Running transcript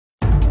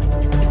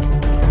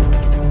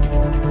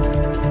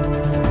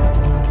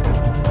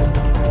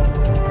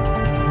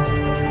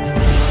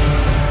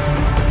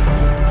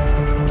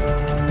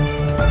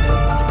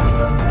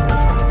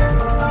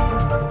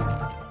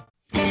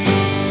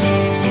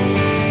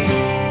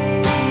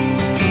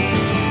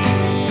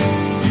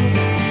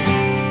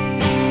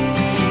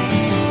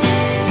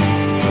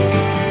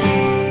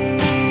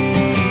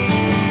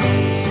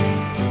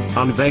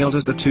unveiled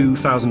at the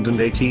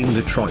 2018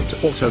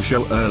 Detroit Auto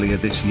Show earlier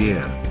this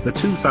year. The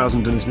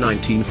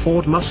 2019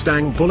 Ford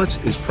Mustang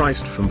Bullitt is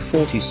priced from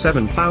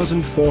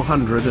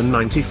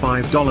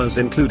 $47,495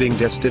 including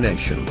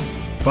destination.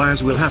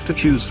 Buyers will have to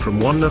choose from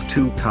one of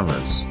two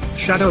colors,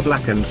 shadow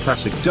black and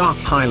classic Dark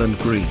Highland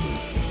Green.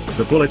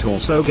 The Bullitt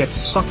also gets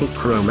subtle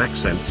chrome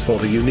accents for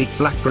the unique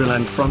black grille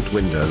and front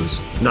windows,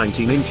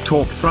 19-inch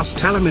torque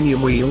thrust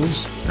aluminum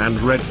wheels, and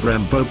red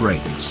Brembo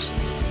brakes.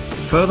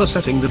 Further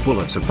setting the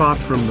Bullitt apart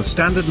from the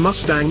standard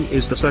Mustang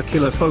is the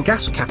circular faux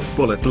gas-capped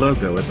Bullitt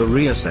logo at the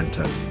rear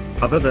center.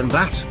 Other than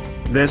that,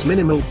 there's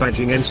minimal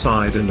badging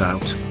inside and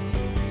out.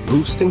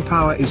 Boosting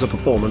power is a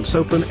performance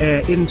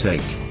open-air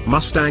intake,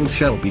 Mustang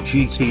Shelby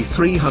GT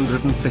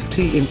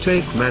 350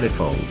 intake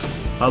manifold,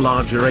 a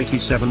larger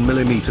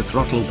 87mm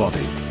throttle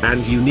body,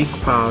 and unique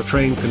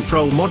powertrain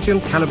control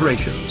module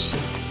calibrations.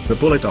 The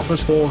Bullitt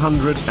offers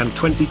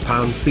 420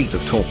 pound-feet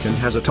of torque and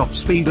has a top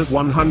speed of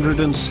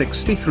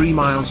 163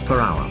 miles per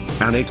hour,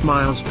 an 8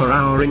 miles per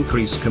hour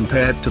increase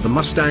compared to the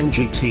Mustang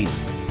GT.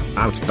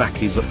 Out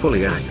back is a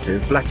fully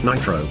active black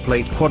nitro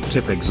plate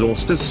quad-tip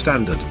exhaust as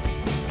standard.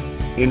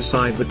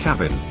 Inside the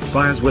cabin,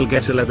 buyers will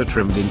get a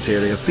leather-trimmed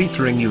interior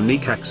featuring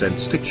unique accent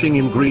stitching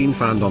in green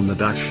found on the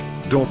dash,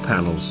 door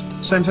panels,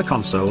 center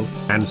console,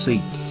 and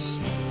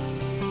seats.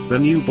 The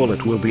new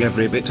Bullitt will be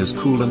every bit as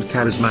cool and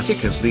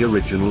charismatic as the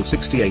original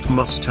 '68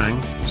 Mustang,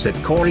 said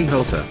Corey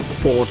Holter,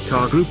 Ford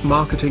Car Group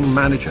Marketing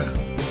Manager.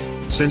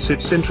 Since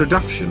its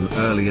introduction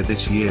earlier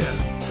this year,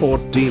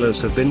 Ford dealers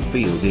have been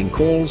fielding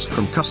calls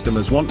from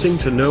customers wanting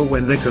to know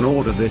when they can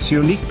order this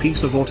unique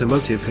piece of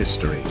automotive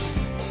history.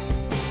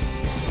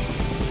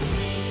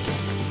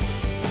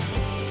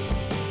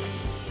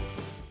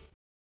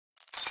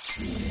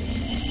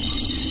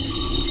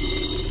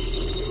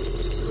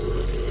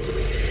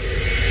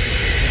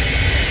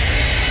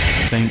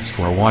 Thanks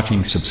for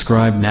watching.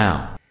 Subscribe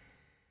now.